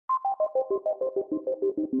Hey,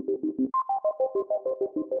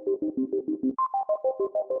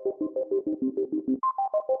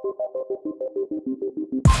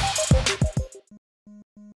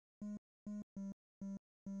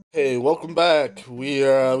 welcome back.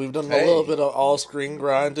 We've done a little bit of all-screen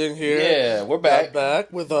grinding here. Yeah, we're back.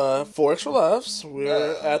 Back with 4 extra lives.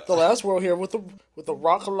 We're at the last world here with the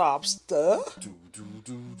rock lobster.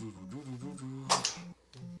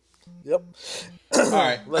 Yep. All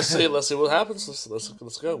right. Let's see what happens.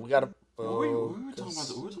 Let's go. We gotta. We were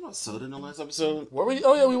talking about soda in the last episode. Were we?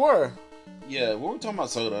 Oh yeah, we were. Yeah, we were talking about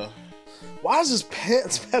soda. Why does his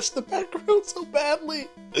pants match the background so badly?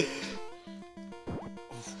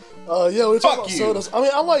 Yeah, we were talking about sodas. I mean,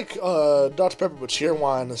 I like Dr. Pepper, but cheer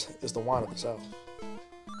wine is the wine of the South.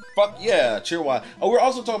 Fuck yeah, cheer wine. Oh, we're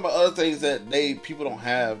also talking about other things that people don't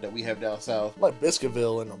have that we have down south. Like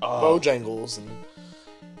Biscuitville and Bojangles and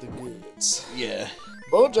the goods. Yeah.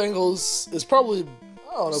 Bojangles is probably,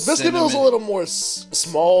 I don't know, Biscuitville's a little more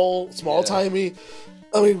small-timey.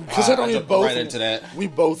 I mean, considering we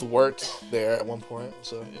both worked there at one point,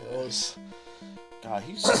 so it was... God,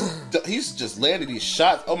 he's just landing these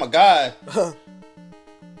shots. Oh my God.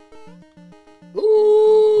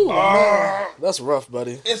 Ooh, man. That's rough,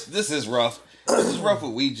 buddy. This is rough. This is rough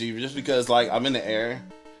with Ouija, just because like I'm in the air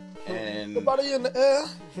and your body in the air.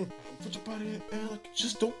 Put your body in the air like you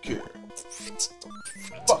just don't care.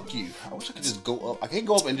 Fuck you. I wish I could just go up. I can't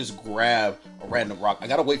go up and just grab a random rock. I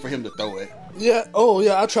gotta wait for him to throw it. Yeah. Oh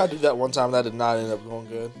yeah. I tried to do that one time. That did not end up going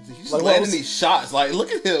good. He's like, landing these shots. Like,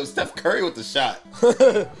 look at him, Steph Curry with the shot.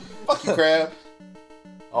 Fuck you, Crab.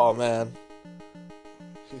 Oh man.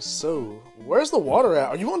 He's so. Where's the water at?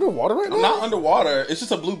 Are you underwater right now? I'm not underwater. It's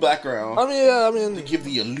just a blue background. I mean, yeah. I mean, to give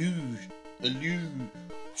the illusion.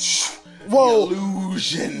 Whoa. The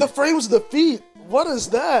illusion. The frames of the feet. What is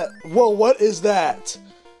that? Whoa, what is that?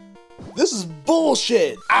 This is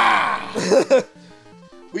bullshit. Ah!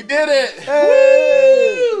 We did it.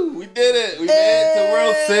 Hey! Woo! We did it. We made it to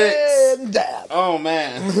World 6. And dab. Oh,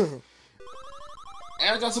 man. And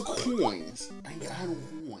I got some coins. I ain't got no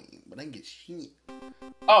coin, but I can get shit.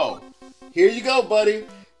 Oh, here you go, buddy.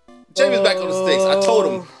 Jamie's back on the sticks. I told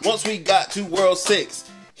him once we got to World 6,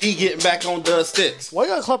 he getting back on the sticks. Why you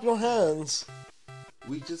gotta clap your hands?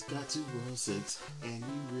 We just got to World 6, and you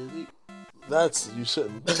really... You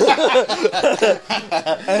shouldn't.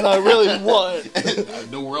 And I really won.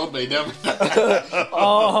 The world may never...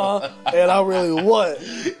 And I really won.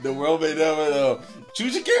 The world may never know.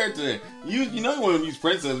 Choose your character. You know you want to use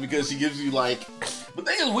Princess because she gives you, like... But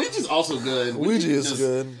the thing is, Ouija's also good. Ouija is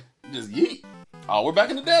good. Just yeet. Oh, we're back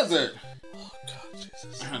in the desert. Oh, God,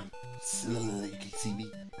 Jesus. You can see me.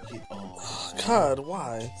 Oh, God,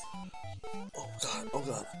 why? Oh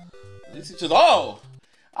god. Oh,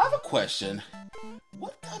 I have a question.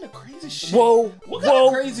 What kind of crazy shit? Whoa.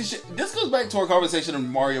 Of crazy shit? This goes back to our conversation in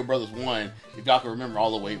Mario Brothers 1. If y'all can remember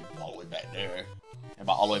all the way back there. And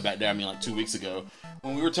by all the way back there, I mean like 2 weeks ago.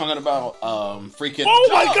 When we were talking about freaking... Oh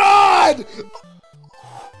my god!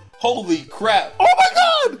 Holy crap. Oh my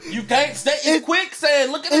god! You can't stay in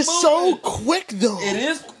quicksand. Look at it. It's so quick though. It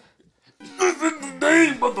is. This is the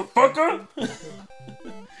name, motherfucker.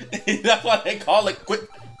 That's why they call it quick.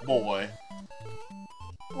 Boy.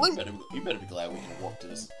 You better be glad we can walk to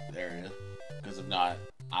this area. Because if not,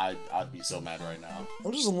 I'd be so mad right now.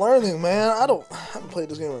 I'm just learning, man. I haven't played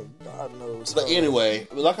this game in God knows. But anyway,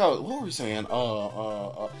 like what were we saying?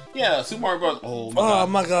 Yeah, Super Mario Bros. Oh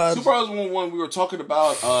my god. Super Mario Bros. 1 we were talking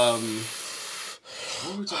about what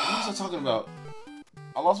was I talking about?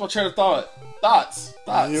 I lost my train of thought. Thoughts.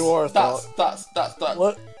 You are thoughts.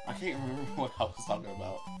 What? I can't remember what I was talking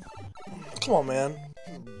about. Come on, man.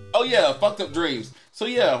 Oh yeah, fucked up dreams. So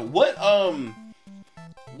yeah, what kind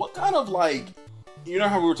of like, you know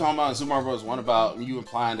how we were talking about in Super Mario Bros. 1 about you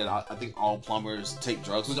implying that I think all plumbers take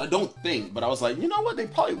drugs, which I don't think, but I was like, you know what, they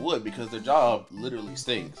probably would because their job literally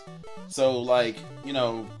stinks. So like, you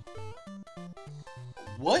know,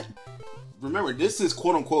 what? Remember, this is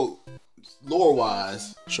quote unquote lore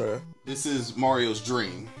wise. Sure. This is Mario's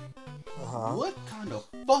dream. What kind of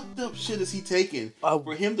fucked up shit is he taking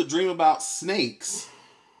for him to dream about snakes?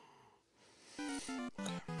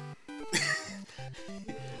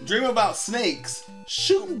 Dream about snakes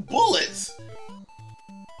shooting bullets.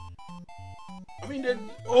 I mean,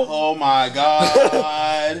 oh my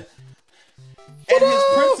god. And his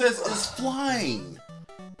princess is flying.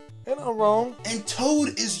 Ain't no wrong. And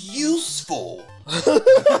Toad is useful.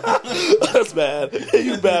 That's bad.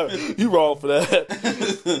 You bad. You wrong for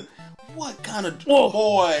that. What kind of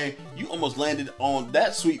boy? You almost landed on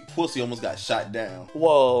that sweet pussy. Almost got shot down.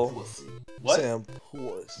 Whoa. Pussy. What? Sam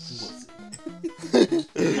pussy.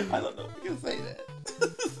 I don't know.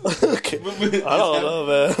 I don't know,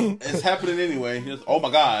 man. It's happening anyway. Oh my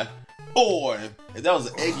god. Boy, if that was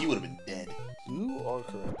an egg, you would have been dead. You are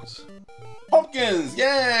correct. Pumpkins,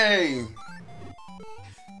 yay!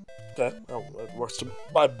 Okay, that works to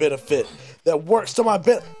my benefit. That works to my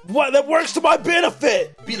What? That works to my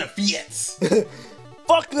benefit. Benefits.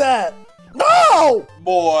 Fuck that. No,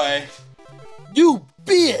 boy. You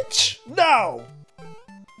bitch. No.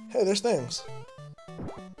 Hey, there's things.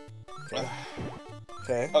 Okay.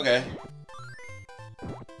 Okay. Okay.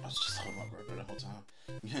 I was just holding my burger the whole time.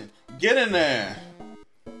 Get in there.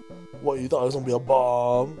 What, you thought it was gonna be a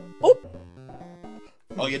bomb? Oh.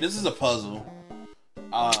 Oh yeah, this is a puzzle.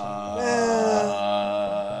 Puzzle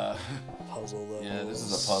levels. Yeah, this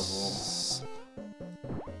is a puzzle.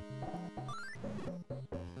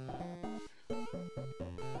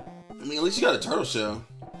 I mean, at least you got a turtle shell.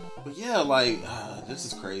 But yeah, like, this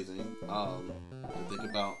is crazy. To think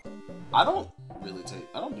about. I don't do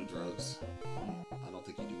drugs. I don't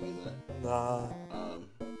think you do either. Nah.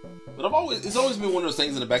 But it's always been one of those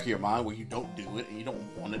things in the back of your mind where you don't do it and you don't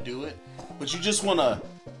want to do it, but you just want to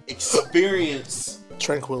experience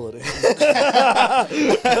tranquility.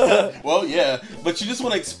 Well, yeah, but you just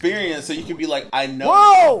want to experience so you can be like, I know.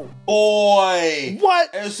 Whoa, boy!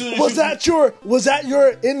 What as soon as was that?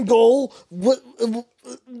 Your end goal? What? And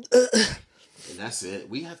that's it.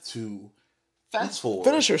 We have to fast forward.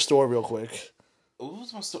 Finish your story real quick. What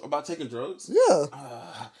was my story about taking drugs? Yeah.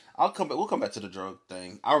 I'll come back. We'll come back to the drug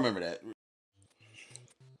thing. I remember that.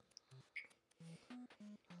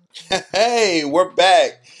 Hey, we're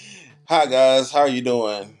back. Hi guys, how are you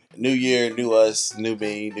doing? New year, new us, new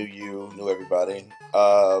me, new you, new everybody.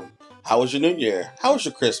 How was your new year? How was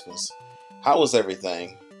your Christmas? How was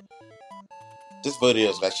everything? This video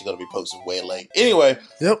is actually going to be posted way late. Anyway.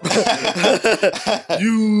 Yep.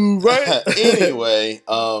 You right. Anyway,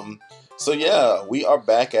 so yeah, we are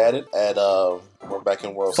back at it we're back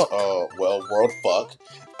in World World Fuck.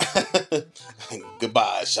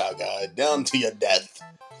 Goodbye, Shy Guy. Down to your death.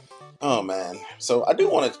 Oh man. So I do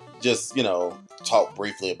want to just, talk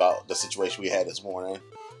briefly about the situation we had this morning.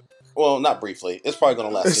 Well, not briefly. It's probably going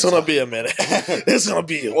to last. It's going to be a minute. It's going to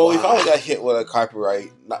be a while. while. We finally got hit with a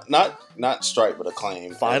copyright, not strike, but a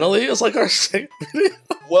claim. Finally? It's like our second video.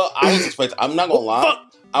 Well, I was expecting, I'm not going to lie.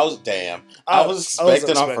 I was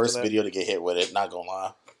expecting our first video to get hit with it, not going to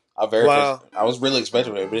lie. I was really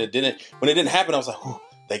expecting it, but it didn't. When it didn't happen, I was like, oh,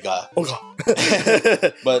 thank God. Oh, God.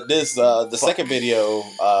 But this, the second video,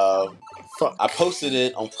 I posted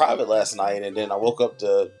it on private last night, and then I woke up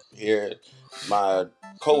to hear my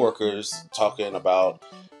coworkers talking about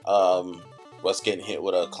what's getting hit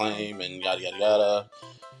with a claim and yada yada yada.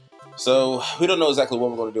 So we don't know exactly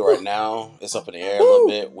what we're going to do right now. It's up in the air a little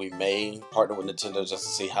bit. We may partner with Nintendo just to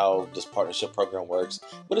see how this partnership program works.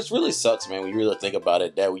 But it really sucks, man, when you really think about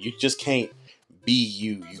it, that you just can't be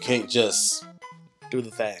you. You can't just do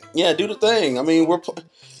the thing. Yeah, do the thing. I mean, we're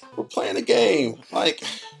playing a game. Like,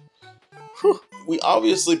 we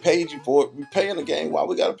obviously paid you for it. We're paying the game. Why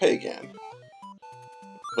we got to pay again?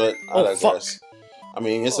 But I digress. I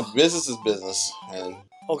mean, it's business is business. And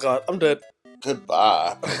oh God, I'm dead.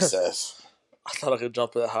 Goodbye, princess. I thought I could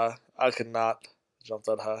jump that high. I could not jump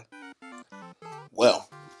that high. Well,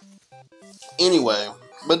 anyway,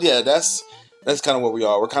 but yeah, that's kind of where we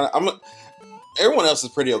are. We're kind of. Everyone else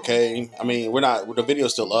is pretty okay. I mean, we're not. The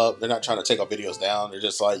video's still up. They're not trying to take our videos down. They're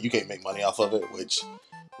just like, you can't make money off of it, which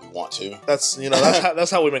we want to. That's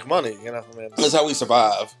that's how we make money. I mean, that's how we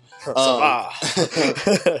survive.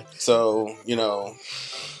 So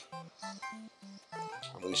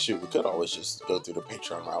I mean, shoot, we could always just go through the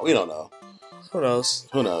Patreon route. We don't know. Who knows?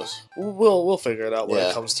 We'll figure it out when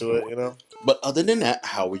it comes to it. But other than that,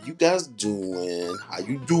 how are you guys doing? How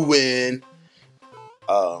you doing?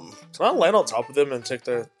 Can I land on top of them and take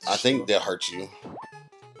their? I think they'll hurt you.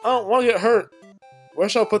 I don't want to get hurt. Where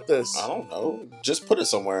shall I put this? I don't know. Just put it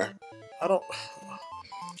somewhere. I don't.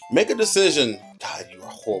 Make a decision. God, you are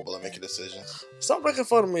horrible at making decisions. Stop making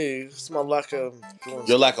fun of me. It's my lack of.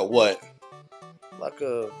 Your lack of what? Lack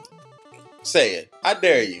of. Say it. I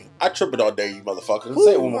dare you. I triple dog dare you, motherfucker.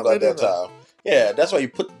 Say it one more goddamn time. Yeah, that's why you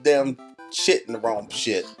put the damn shit in the wrong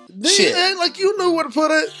shit. Shit. Ain't like you knew where to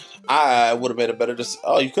put it. I would have made a better decision.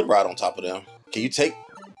 Oh, you could ride on top of them. Can you take?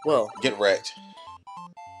 Well, get wrecked.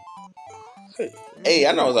 Hey,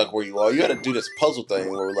 I know like where you are. You had to do this puzzle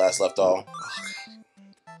thing where we last left off.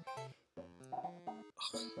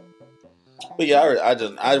 But yeah,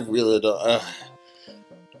 I really don't.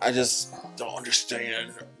 I just don't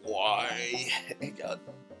understand why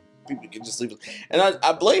people can just leave it. And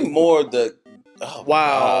I blame more the. Oh,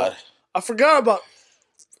 wow, God. I forgot about.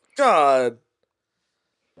 God.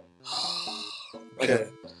 Okay.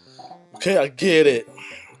 Okay, I get it.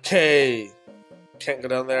 Okay. Can't go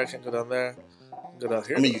down there. I can't go down there. Go down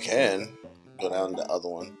here. I mean, you can go down the other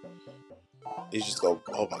one. You just go.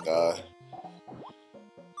 Oh my god.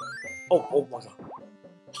 Oh my god.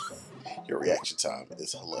 Your reaction time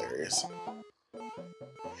is hilarious.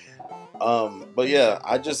 But yeah,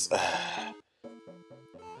 I just.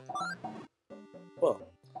 Well,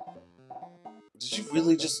 did you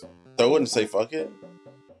really just throw it and say fuck it?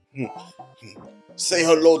 Say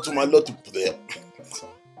hello to my little blip.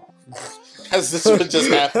 Has this what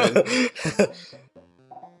just happened?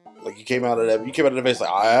 Like you came out of the base like,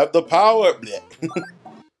 I have the power.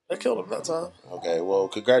 I killed him that time. Okay, well,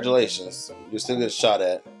 congratulations. You're still getting shot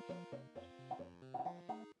at.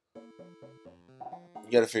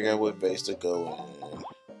 You gotta figure out what base to go in.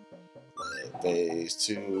 What base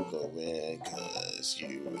to go in, cause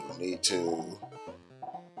you need to.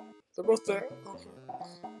 They're both there. Okay.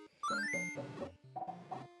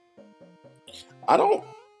 I don't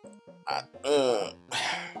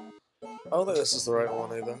think this is the right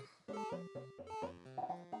one either.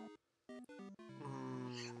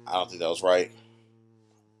 I don't think that was right.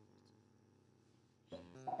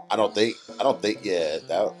 I don't think, yeah,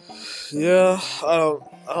 that. Yeah, I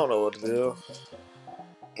don't know what to do.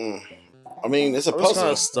 I mean, it's a I'm puzzle. just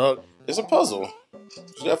kind of stuck. It's a puzzle.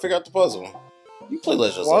 You gotta figure out the puzzle. You play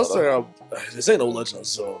Legend of Zelda. This ain't no Legend of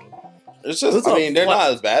Zelda. It's just, I mean, they're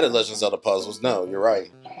not as bad as Legend of Zelda puzzles. No, you're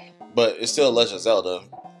right. But it's still a Legend of Zelda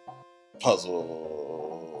puzzles.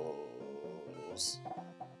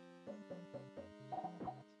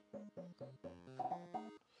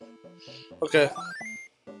 Okay.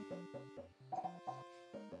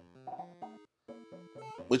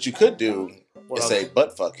 What you could do is say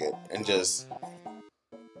butt fuck it and just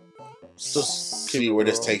see where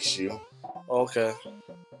this takes you. Okay.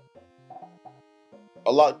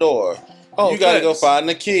 A locked door. Oh, you gotta go find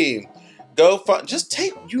the key. Go find. Just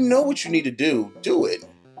take. You know what you need to do. Do it.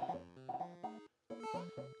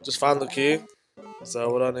 Just find the key. Is that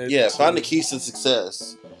what I need? Yeah, find the keys to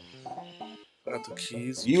success. I got the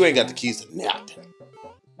keys. You ain't got the keys to nothing.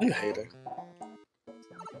 You hater.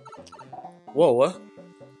 Whoa, what?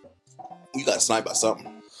 You got sniped by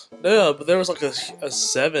something. Yeah, but there was like a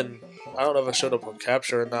 7. I don't know if I showed up on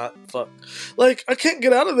capture or not. Fuck. Like, I can't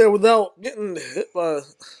get out of there without getting hit by...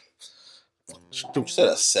 You said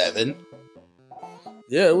a 7?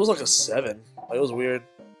 Yeah, it was like a 7. Like, it was weird.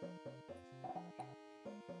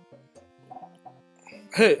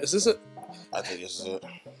 Hey, is this it? I think this is it.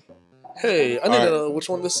 Hey, I need to know which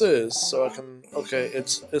one this is, so I can... Okay,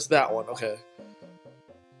 it's that one. Okay.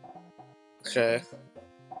 Okay.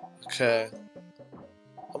 Okay.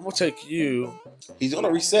 I'm gonna take you. He's gonna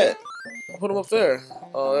reset. I'll put him up there.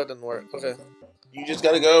 Oh, that didn't work. Okay. You just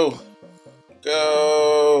gotta go.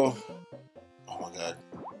 Go. Oh my god.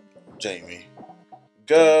 Jamie.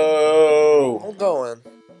 Go. I'm going.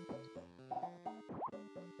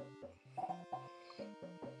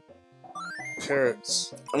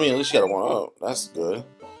 Carrots. I mean, at least you got a 1-up. That's good.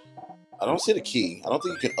 I don't see the key. I don't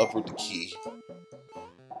think you can uproot the key.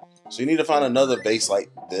 So you need to find another base like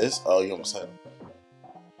this. Oh, you almost had it.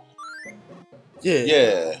 Yeah.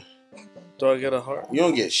 Yeah. Do I get a heart? You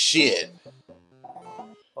don't get shit.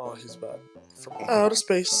 Oh, he's back from outer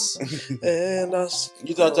space. And us.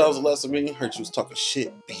 You thought that was a lesson me? Heard you was talking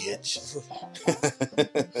shit, bitch.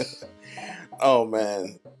 Oh,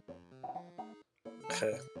 man.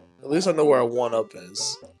 Okay. At least I know where a 1-up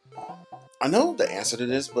is. I know the answer to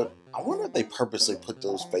this, but I wonder if they purposely put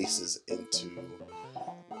those faces into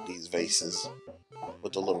these vases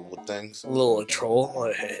with the little wood things. A little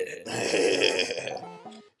troll.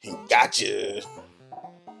 He got you.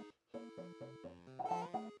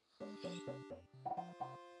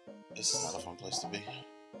 This is not a fun place to be.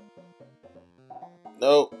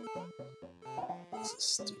 Nope. This is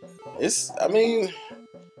stupid. I mean,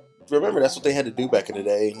 remember that's what they had to do back in the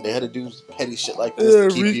day. They had to do petty shit like this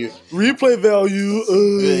to keep you. Replay value.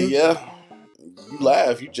 Yeah. You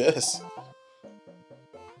laugh. You just.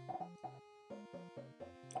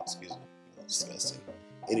 Excuse me. Disgusting.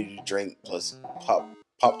 Energy drink plus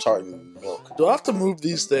Pop-Tart and milk. Do I have to move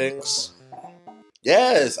these things?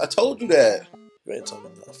 Yes, I told you that. You ain't telling me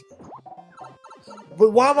nothing.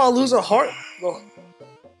 But why am I losing heart? Oh,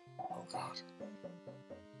 oh god.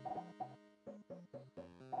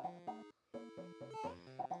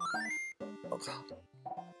 Oh god.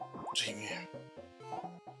 Jamie.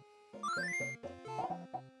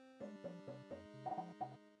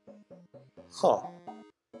 Huh.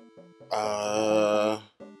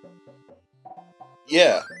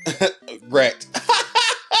 Yeah. Wrecked.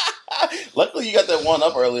 Luckily you got that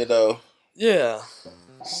 1-up earlier though. Yeah.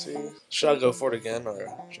 See, should I go for it again, or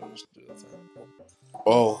should I just do the thing?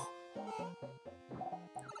 Oh.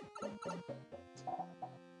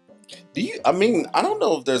 Do you? I mean, I don't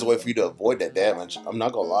know if there's a way for you to avoid that damage. I'm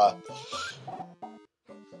not gonna lie.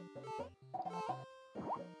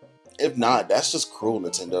 If not, that's just cruel,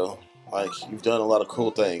 Nintendo. Like, you've done a lot of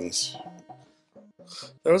cruel things.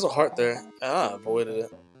 There was a heart there, and I avoided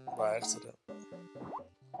it by accident.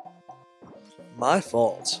 My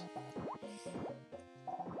fault.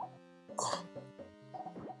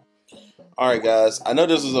 Alright, guys. I know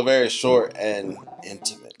this was a very short and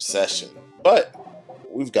intimate session, but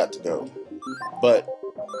we've got to go. But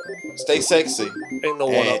stay sexy. Ain't no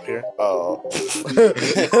one up here.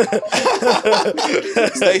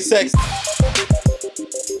 Stay sexy.